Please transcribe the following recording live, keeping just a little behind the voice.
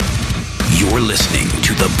You're listening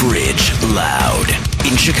to The Bridge Loud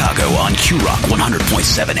in Chicago on Q-Rock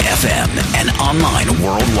 100.7 FM and online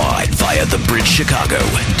worldwide via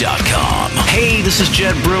thebridgechicago.com. Hey, this is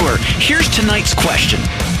Jed Brewer. Here's tonight's question.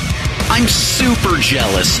 I'm super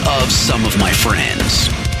jealous of some of my friends.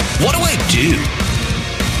 What do I do?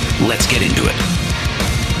 Let's get into it.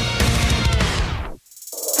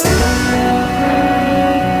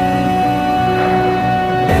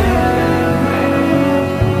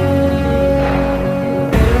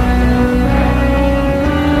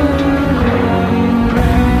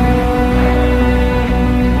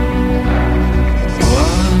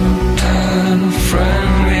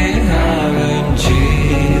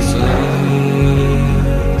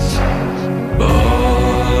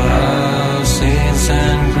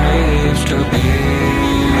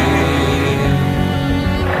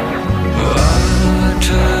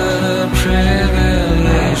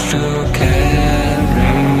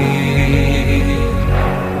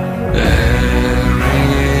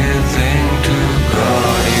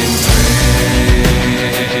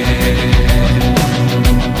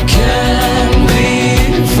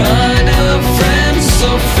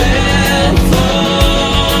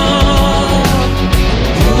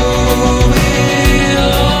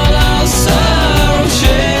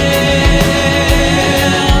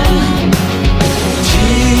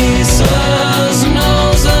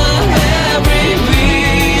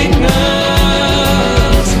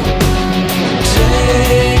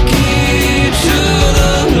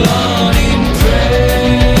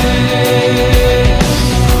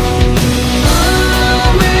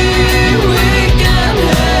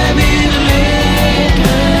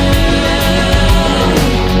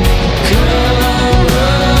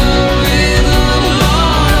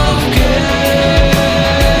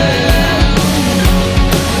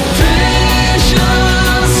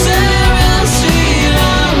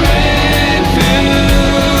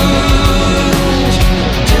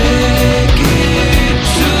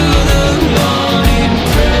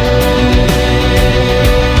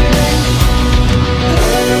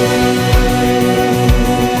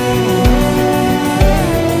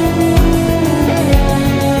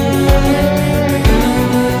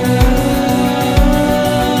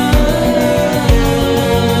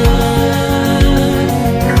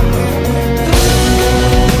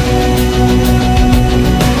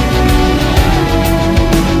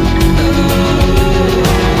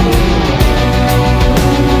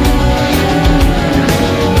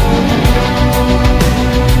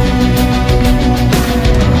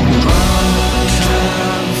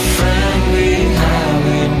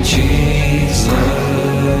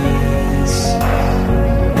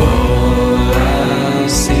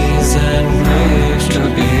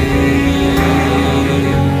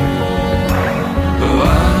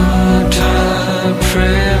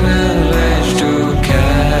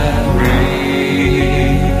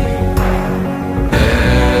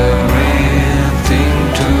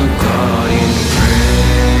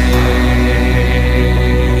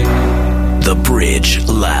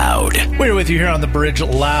 Bridge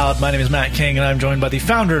Loud. My name is Matt King, and I'm joined by the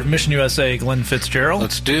founder of Mission USA, Glenn Fitzgerald.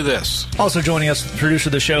 Let's do this. Also joining us, the producer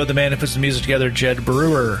of the show, the man who puts the music together, Jed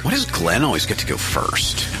Brewer. Why does Glenn always get to go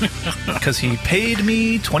first? Because he paid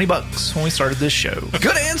me $20 when we started this show.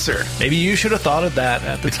 Good answer. Maybe you should have thought of that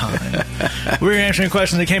at the time. We're answering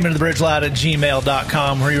questions that came into the bridgeloud at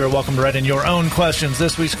gmail.com, where you are welcome to write in your own questions.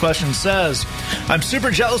 This week's question says, I'm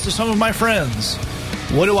super jealous of some of my friends.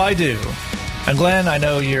 What do I do? And Glenn, I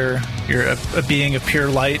know you're a being of pure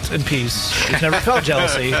light and peace. You've never felt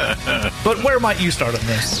jealousy. But where might you start on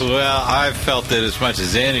this? Well, I've felt it as much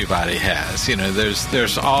as anybody has. You know,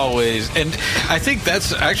 there's always, and I think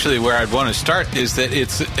that's actually where I'd want to start, is that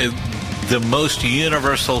it's the most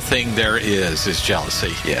universal thing there is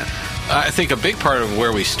jealousy. Yeah. I think a big part of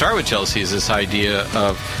where we start with jealousy is this idea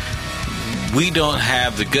of we don't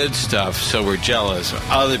have the good stuff, so we're jealous.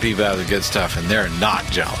 Other people have the good stuff, and they're not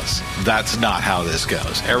jealous. That's not how this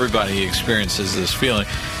goes. Everybody experiences this feeling.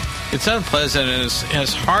 It's unpleasant, and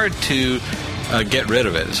it's hard to get rid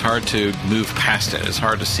of it. It's hard to move past it. It's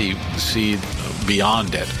hard to see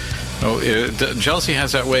beyond it. Jealousy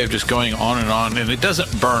has that way of just going on, and it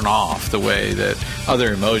doesn't burn off the way that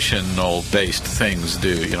other emotional-based things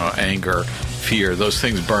do. You know, anger, fear, those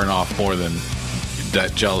things burn off more than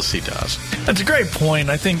that jealousy does. That's a great point.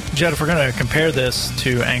 I think, Jed, if we're going to compare this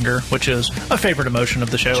to anger, which is a favorite emotion of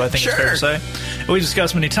the show, I think it's fair to say. We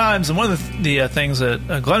discussed many times, and one of the things that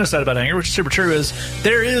Glenn has said about anger, which is super true, is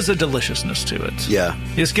there is a deliciousness to it. Yeah.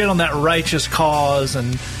 You just get on that righteous cause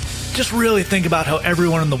and just really think about how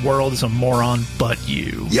everyone in the world is a moron but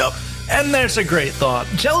you. Yep. And that's a great thought.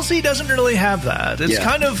 Jealousy doesn't really have that. It's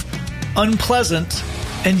kind of unpleasant,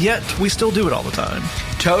 and yet we still do it all the time.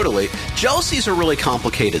 Totally. Jealousy is a really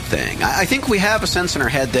complicated thing. I think we have a sense in our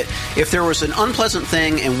head that if there was an unpleasant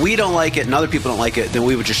thing and we don't like it and other people don't like it, then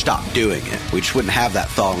we would just stop doing it. We just wouldn't have that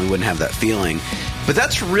thought and we wouldn't have that feeling. But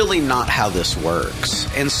that's really not how this works.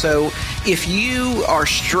 And so if you are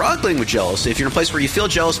struggling with jealousy, if you're in a place where you feel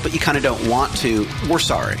jealous but you kind of don't want to, we're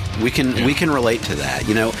sorry. We can relate to that.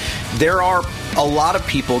 You know, there are a lot of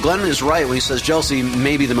people, Glenn is right when he says jealousy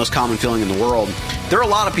may be the most common feeling in the world. There are a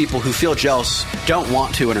lot of people who feel jealous, don't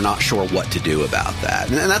want to, and are not sure what to do about that.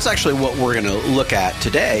 And that's actually what we're going to look at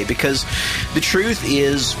today, because the truth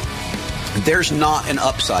is there's not an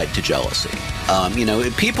upside to jealousy. You know,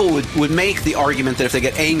 people would make the argument that if they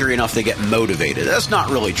get angry enough, they get motivated. That's not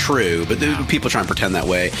really true, but people try and pretend that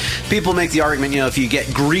way. People make the argument, you know, if you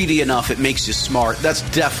get greedy enough, it makes you smart. That's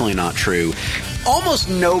definitely not true. Almost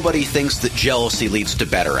nobody thinks that jealousy leads to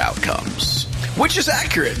better outcomes, which is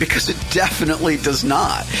accurate because it definitely does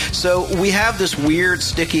not. So we have this weird,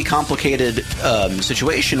 sticky, complicated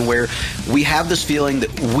situation where we have this feeling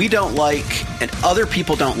that we don't like and other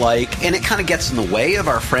people don't like, and it kind of gets in the way of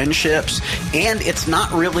our friendships, and it's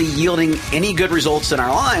not really yielding any good results in our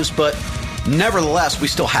lives, but nevertheless, we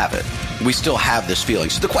still have it. We still have this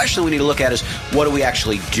feeling. So the question we need to look at is, what do we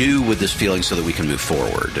actually do with this feeling so that we can move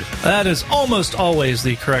forward? That is almost always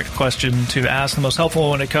the correct question to ask, the most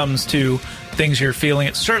helpful when it comes to things you're feeling.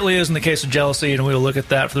 It certainly is in the case of jealousy, and we will look at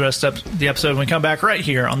that for the rest of the episode when we come back right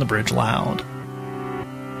here on The Bridge Loud.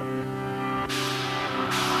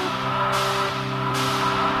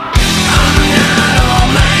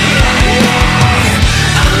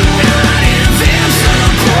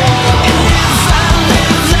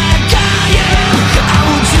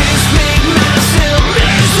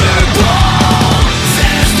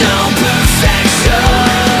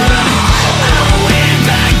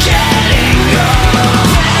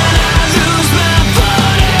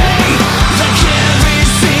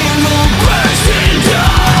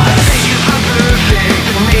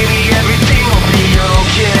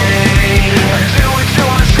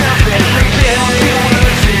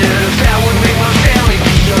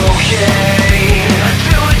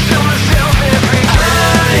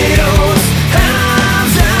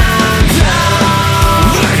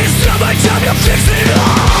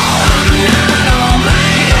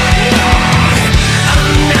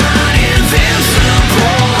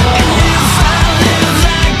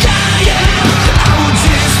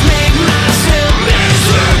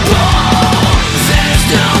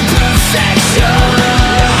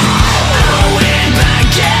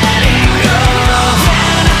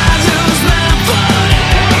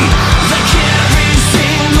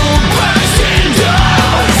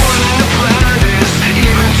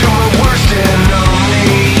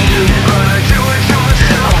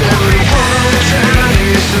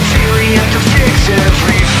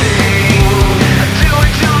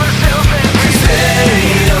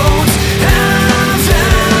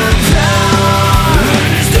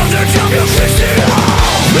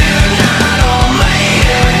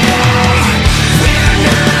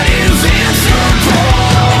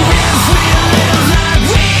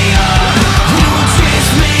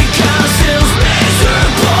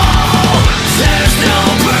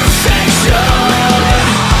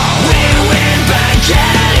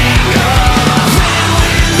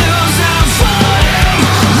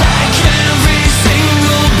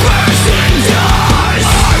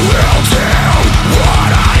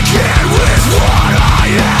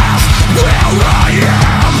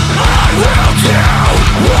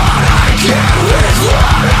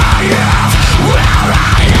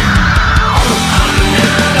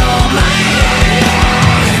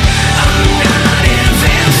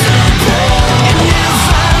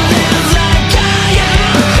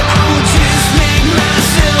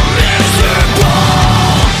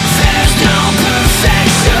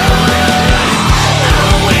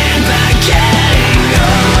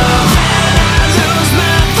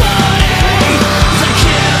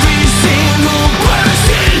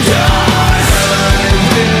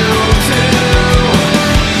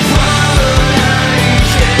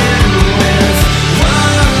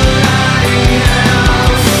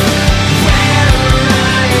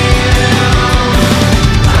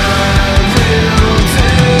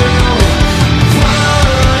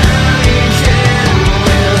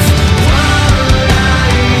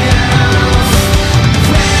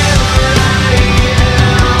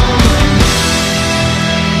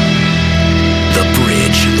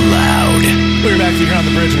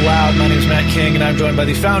 By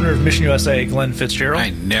the founder of Mission USA, Glenn Fitzgerald. I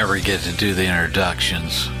never get to do the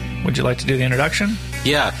introductions. Would you like to do the introduction?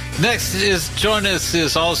 Yeah. Next is join us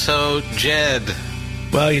is also Jed.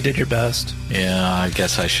 Well, you did your best. Yeah, I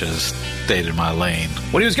guess I should have stayed in my lane.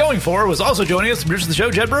 What he was going for was also joining us, the producer of the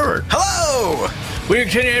show, Jed Brewer. Hello! We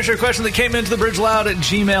continue to answer a question that came into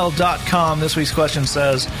thebridgeloud@gmail.com. This week's question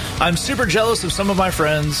says, I'm super jealous of some of my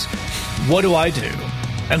friends. What do I do?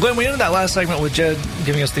 And Glenn, we ended that last segment with Jed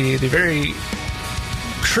giving us the very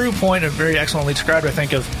true point and very excellently described, I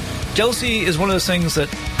think, of jealousy is one of those things that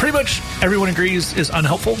pretty much everyone agrees is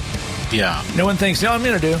unhelpful. Yeah. No one thinks, I'm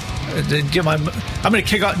going to do. I'm going to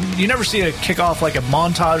kick off. You never see a kick off like a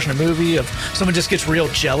montage in a movie of someone just gets real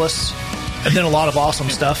jealous and then a lot of awesome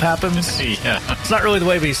stuff happens. Yeah. It's not really the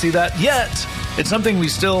way we see that yet. It's something we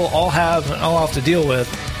still all have to deal with.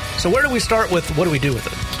 So where do we start with? What do we do with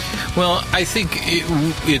it? Well, I think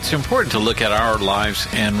it's important to look at our lives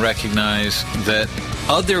and recognize that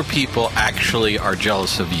other people actually are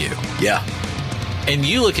jealous of you. Yeah. And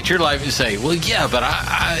you look at your life and say, well, yeah, but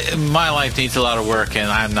my life needs a lot of work and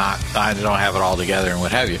I don't have it all together and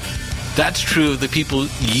what have you. That's true of the people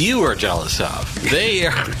you are jealous of.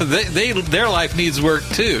 Their life needs work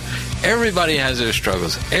too. Everybody has their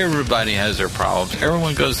struggles. Everybody has their problems.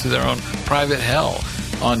 Everyone goes through their own private hell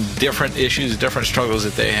on different issues, different struggles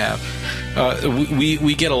that they have.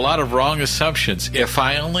 We get a lot of wrong assumptions. If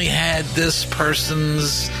I only had this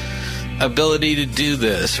person's ability to do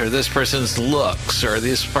this, or this person's looks, or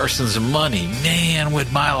this person's money, man,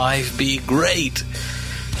 would my life be great.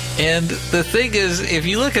 And the thing is, if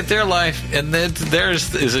you look at their life and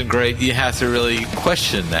theirs isn't great, you have to really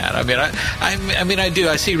question that. I do.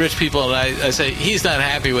 I see rich people and I say, he's not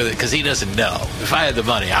happy with it because he doesn't know. If I had the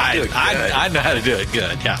money, I'd know how to do it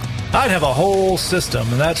good. Yeah. I'd have a whole system,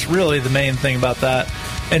 and that's really the main thing about that.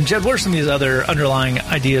 And Jed, what are some of these other underlying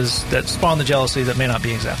ideas that spawn the jealousy that may not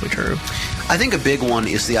be exactly true? I think a big one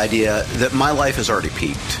is the idea that my life has already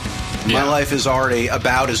peaked. My life is already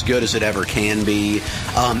about as good as it ever can be.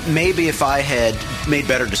 Maybe if I had made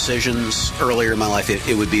better decisions earlier in my life,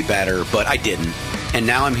 it would be better, but I didn't. And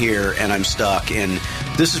now I'm here, and I'm stuck, and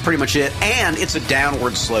this is pretty much it. And it's a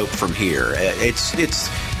downward slope from here.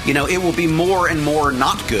 It will be more and more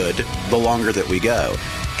not good the longer that we go.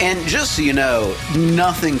 And just so you know,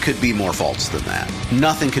 nothing could be more false than that.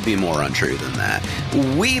 Nothing could be more untrue than that.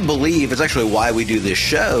 We believe, it's actually why we do this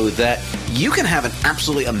show, that you can have an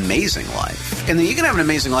absolutely amazing life. And that you can have an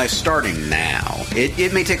amazing life starting now.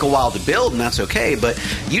 It may take a while to build, and that's okay, but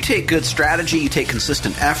you take good strategy, you take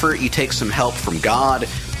consistent effort, you take some help from God.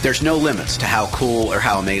 There's no limits to how cool or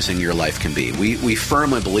how amazing your life can be. We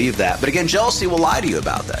firmly believe that. But again, jealousy will lie to you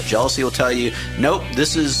about that. Jealousy will tell you, nope,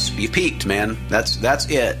 you peaked, man. That's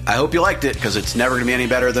it. I hope you liked it because it's never going to be any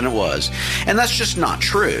better than it was. And that's just not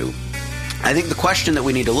true. I think the question that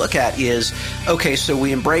we need to look at is, okay, so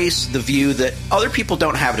we embrace the view that other people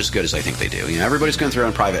don't have it as good as I think they do. Everybody's going through their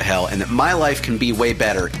own private hell, and that my life can be way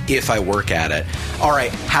better if I work at it. All right,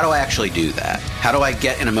 how do I actually do that? How do I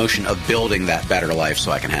get an emotion of building that better life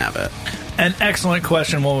so I can have it? An excellent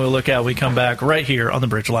question when we look at we come back right here on The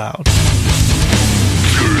Bridge Loud.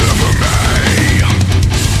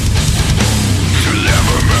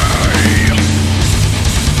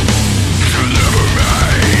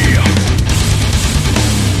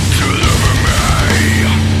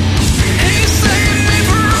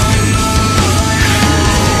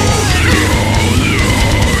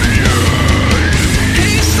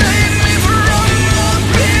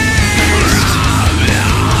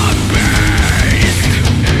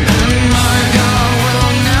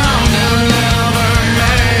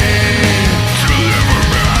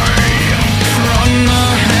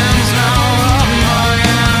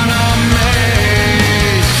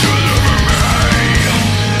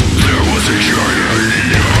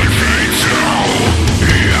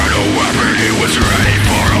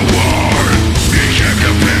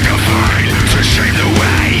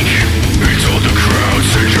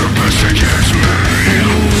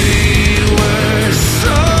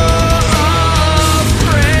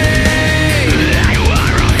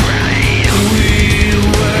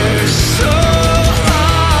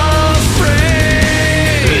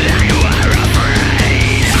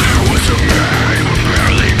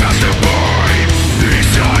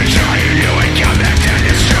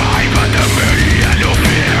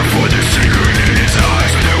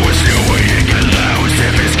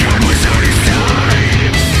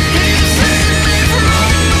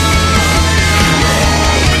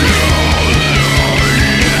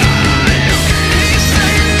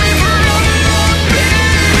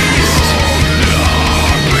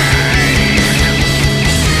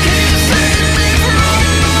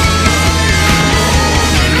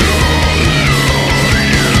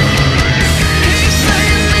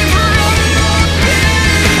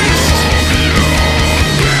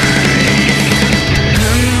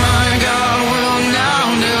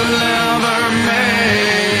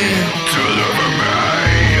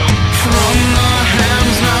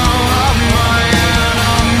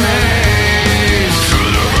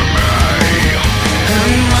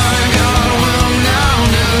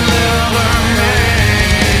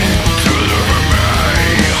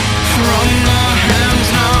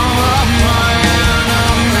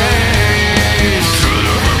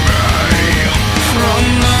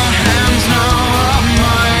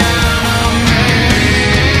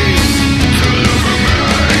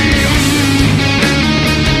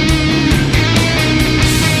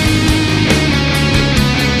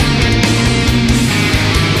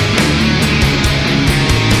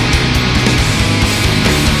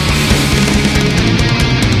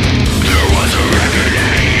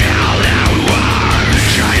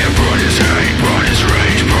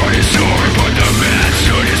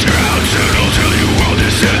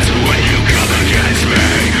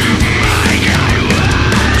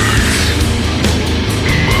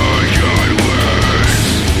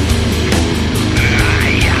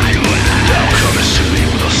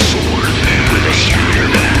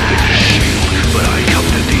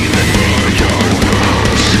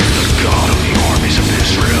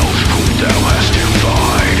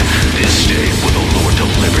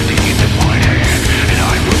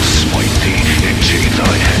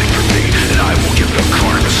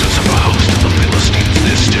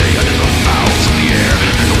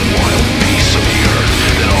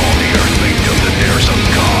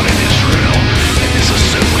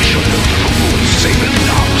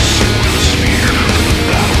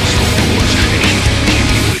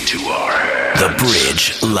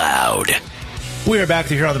 Bridge Loud. We are back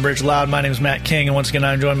here on the Bridge Loud. My name is Matt King, and once again,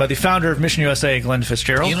 I'm joined by the founder of Mission USA, Glenn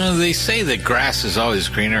Fitzgerald. You know, they say that grass is always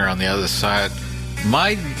greener on the other side.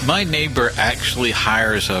 My neighbor actually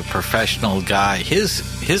hires a professional guy.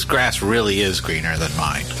 His grass really is greener than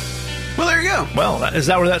mine. Well, there you go. Well, is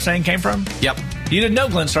that where that saying came from? Yep. You didn't know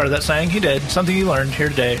Glenn started that saying. He did. Something you learned here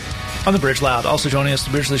today on the Bridge Loud. Also joining us at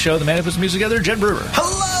the Bridge of the Show, the man who puts music together, Jed Brewer.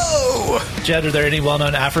 Hello! Jed, are there any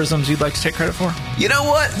well-known aphorisms you'd like to take credit for? You know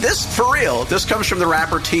what? For real, this comes from the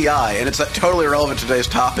rapper T.I., and it's totally irrelevant to today's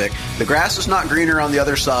topic. The grass is not greener on the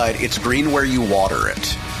other side. It's green where you water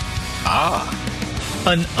it.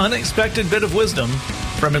 An unexpected bit of wisdom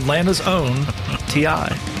from Atlanta's own T.I.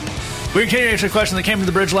 We're continuing to answer a question that came from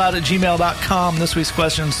the bridgeloud at gmail.com. This week's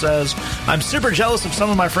question says, I'm super jealous of some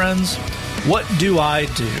of my friends. What do I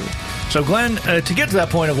do? So, Glenn, to get to that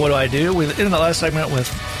point of what do I do, we ended the last segment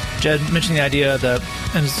with Jed mentioning the idea that,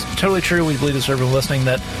 and it's totally true, we believe this for everyone listening,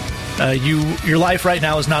 that your life right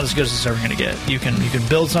now is not as good as it's ever going to get. You can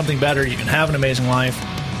build something better, you can have an amazing life,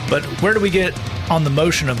 but where do we get on the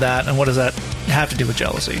motion of that, and what does that have to do with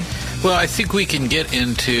jealousy? Well, I think we can get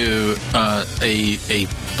into a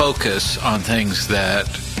focus on things that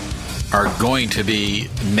are going to be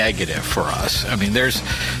negative for us. I mean, there's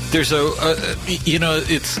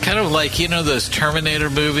it's kind of like, those Terminator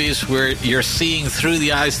movies where you're seeing through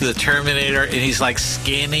the eyes of the Terminator and he's like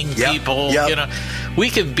scanning people. Yep. We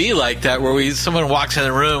could be like that where someone walks in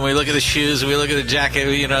the room, we look at the shoes, we look at the jacket,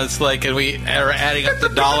 it's like, and we are adding up the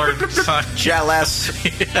dollar sign. Jealous.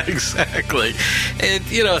 Yeah, exactly. And,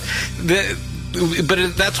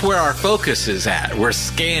 but that's where our focus is at. We're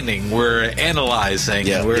scanning, we're analyzing,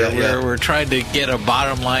 we're trying to get a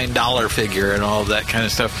bottom line dollar figure and all of that kind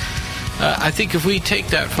of stuff. I think if we take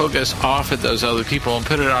that focus off at those other people and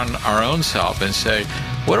put it on our own self and say,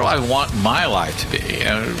 what do I want my life to be?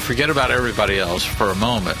 And forget about everybody else for a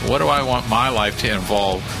moment. What do I want my life to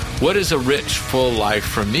involve? What is a rich, full life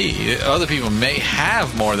for me? Other people may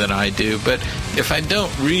have more than I do, but if I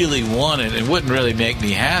don't really want it, it wouldn't really make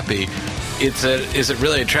me happy. Is it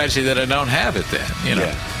really a tragedy that I don't have it then?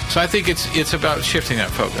 Yeah. So I think it's about shifting that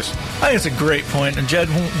focus. I think it's a great point. And Jed,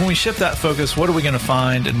 when we shift that focus, what are we going to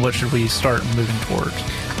find, and what should we start moving towards?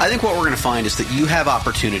 I think what we're going to find is that you have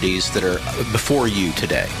opportunities that are before you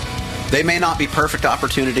today. They may not be perfect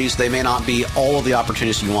opportunities. They may not be all of the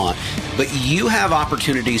opportunities you want. But you have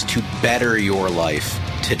opportunities to better your life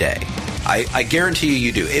today. I guarantee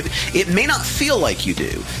you do. It may not feel like you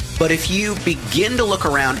do, but if you begin to look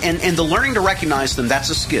around, and the learning to recognize them, that's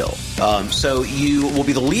a skill. So you will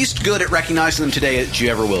be the least good at recognizing them today that you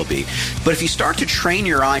ever will be. But if you start to train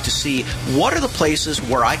your eye to see what are the places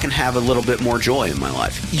where I can have a little bit more joy in my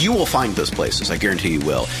life, you will find those places. I guarantee you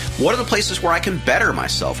will. What are the places where I can better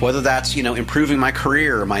myself, whether that's improving my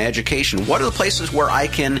career or my education? What are the places where I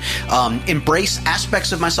can embrace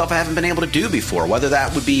aspects of myself I haven't been able to do before, whether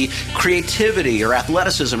that would be creativity or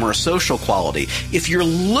athleticism or a social quality? If you're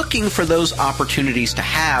looking for those opportunities to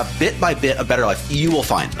have, bit by bit, a better life, you will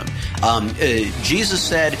find them. Jesus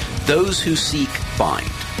said, those who seek, find.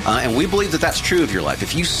 And we believe that that's true of your life.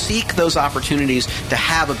 If you seek those opportunities to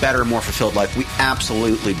have a better, more fulfilled life, we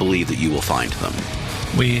absolutely believe that you will find them.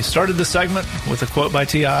 We started this segment with a quote by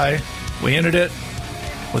T.I. We ended it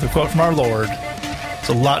with a quote from our Lord. It's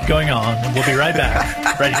a lot going on, and we'll be right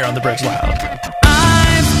back, right here on the Bridge Loud.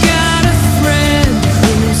 I've got a friend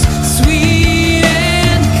who's sweet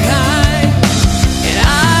and kind, and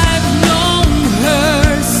I've known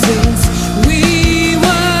her since we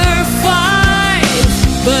were 5.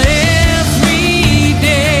 But every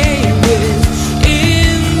day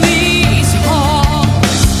within these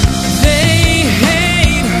halls, they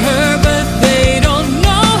hate her, but they don't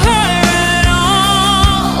know her at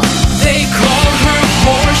all. They call her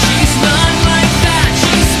whore, she's not like that.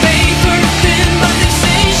 She's paper thin, but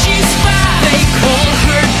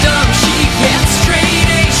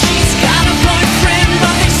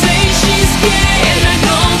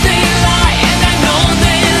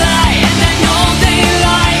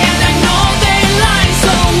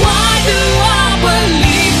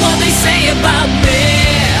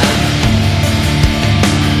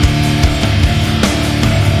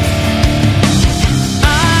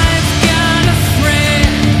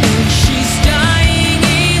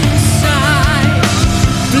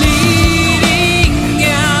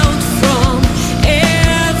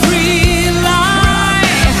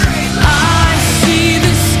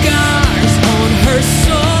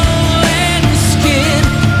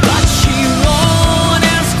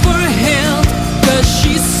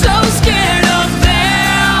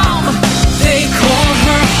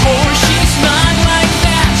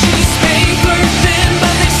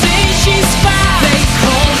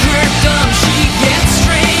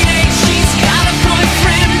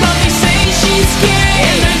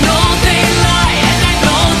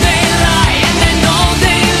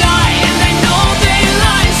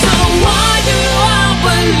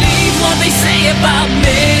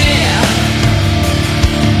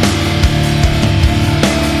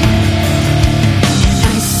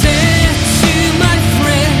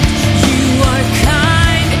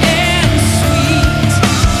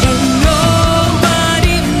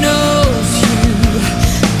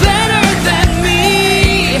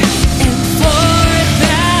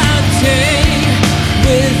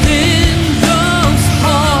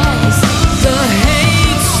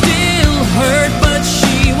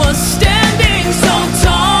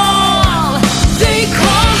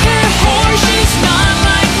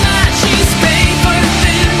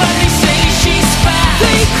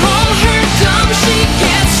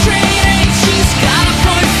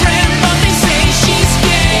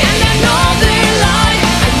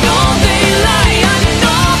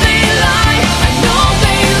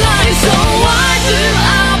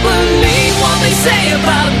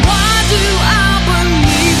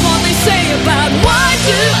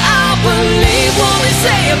believe what they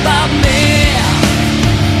say about me.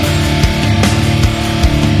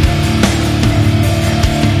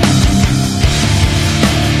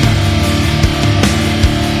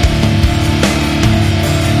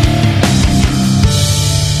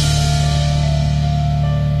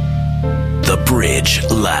 The Bridge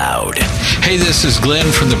Loud. Hey, this is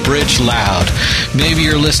Glenn from The Bridge Loud. Maybe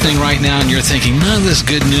you're listening right now and you're thinking, none of this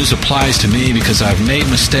good news applies to me because I've made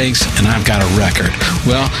mistakes and I've got a record.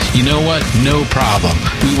 Well, you know what? No problem.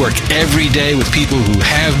 We work every day with people who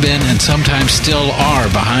have been and sometimes still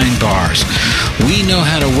are behind bars. We know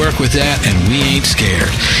how to work with that and we ain't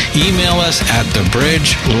scared. Email us at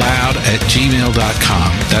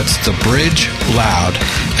thebridgeloud@gmail.com. That's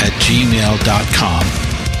thebridgeloud@gmail.com.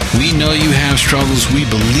 We know you have struggles. We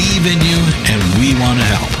believe in you, and we want to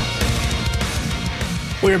help.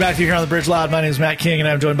 We're back here on The Bridge Loud. My name is Matt King, and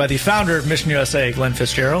I'm joined by the founder of Mission USA, Glenn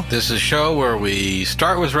Fitzgerald. This is a show where we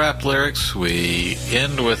start with rap lyrics, we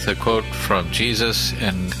end with a quote from Jesus,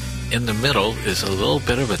 and in the middle is a little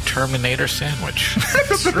bit of a Terminator sandwich.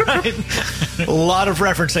 That's right. A lot of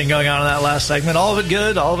referencing going on in that last segment. All of it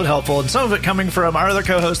good, all of it helpful, and some of it coming from our other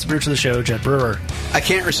co-host, the producer of the show, Jed Brewer. I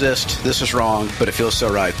can't resist. This is wrong, but it feels so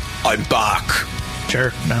right. I'm back.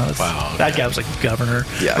 Sure. No, it's, Wow, that okay. guy was like governor.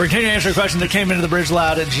 Yeah. We're continuing to answer a question that came into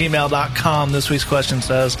thebridgeloud@gmail.com. This week's question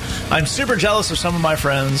says, I'm super jealous of some of my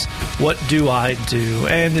friends. What do I do?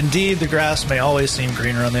 And indeed, the grass may always seem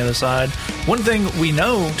greener on the other side. One thing we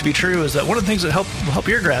know to be true is that one of the things that help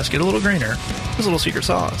your grass get a little greener is a little secret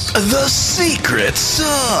sauce. The secret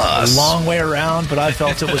sauce. A long way around, but I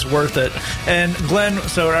felt it was worth it. And Glenn,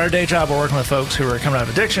 so at our day job, we're working with folks who are coming out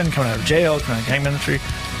of addiction, coming out of jail, coming out of gang ministry.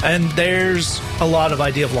 And there's a lot of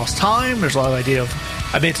idea of lost time. There's a lot of idea of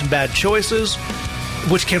I made some bad choices,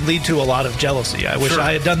 which can lead to a lot of jealousy. I wish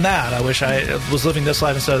I had done that. I wish I was living this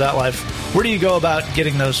life instead of that life. Where do you go about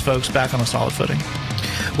getting those folks back on a solid footing?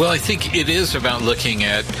 Well, I think it is about looking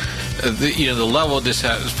at the level of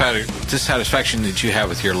dissatisfaction that you have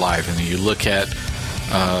with your life, and you look at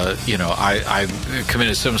I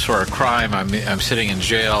committed some sort of crime. I'm sitting in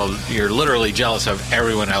jail. You're literally jealous of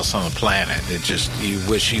everyone else on the planet. You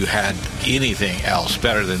wish you had anything else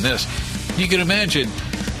better than this. You can imagine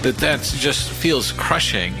that just feels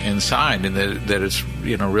crushing inside, and that it's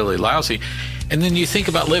really lousy. And then you think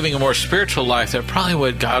about living a more spiritual life. That probably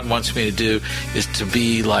what God wants me to do is to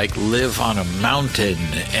be like live on a mountain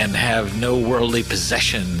and have no worldly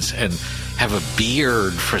possessions and have a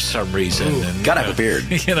beard for some reason. Ooh, and gotta have a beard.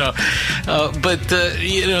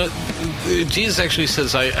 Jesus actually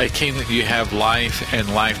says, I came that you have life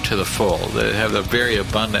and life to the full, that have a very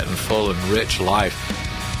abundant and full and rich life.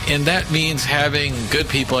 And that means having good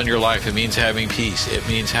people in your life. It means having peace. It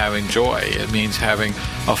means having joy. It means having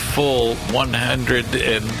a full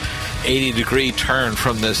 180-degree turn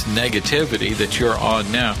from this negativity that you're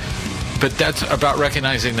on now. But that's about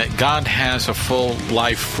recognizing that God has a full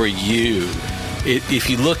life for you. If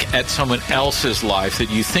you look at someone else's life that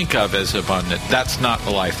you think of as abundant, that's not the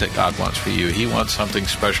life that God wants for you. He wants something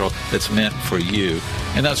special that's meant for you.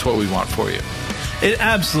 And that's what we want for you. It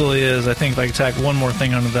absolutely is. I think if I could tack one more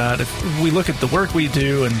thing onto that, if we look at the work we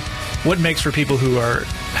do and what makes for people who are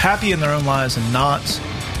happy in their own lives and not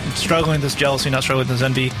struggling with this jealousy, not struggling with this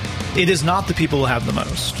envy, it is not the people who have the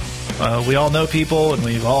most. We all know people, and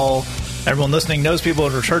everyone listening knows people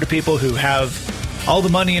and refer to people who have all the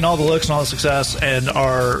money and all the looks and all the success and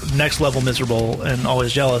are next level miserable and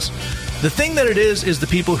always jealous. The thing that it is the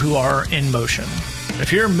people who are in motion.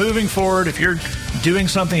 If you're moving forward, if you're doing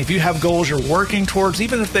something, if you have goals you're working towards,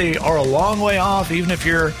 even if they are a long way off, even if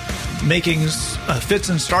you're making fits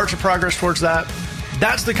and starts of progress towards that,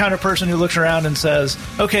 that's the kind of person who looks around and says,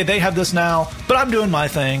 okay, they have this now, but I'm doing my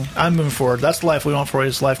thing. I'm moving forward. That's the life we want for you.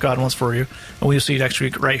 It's the life God wants for you. And we'll see you next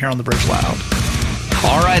week right here on The Bridge Loud.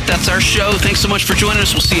 All right, that's our show. Thanks so much for joining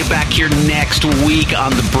us. We'll see you back here next week on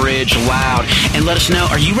The Bridge Loud. And let us know,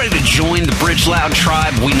 are you ready to join the Bridge Loud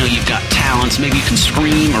tribe? We know you've got talents. Maybe you can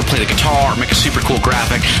scream or play the guitar or make a super cool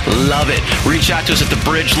graphic. Love it. Reach out to us at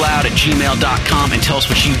thebridgeloud@gmail.com and tell us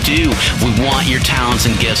what you do. We want your talents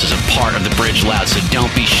and gifts as a part of The Bridge Loud, so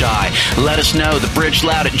don't be shy. Let us know,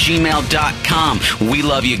 thebridgeloud@gmail.com. We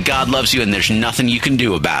love you, God loves you, and there's nothing you can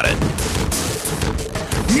do about it.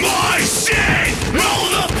 My sin, all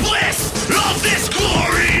the bliss of this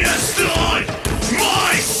glorious thought.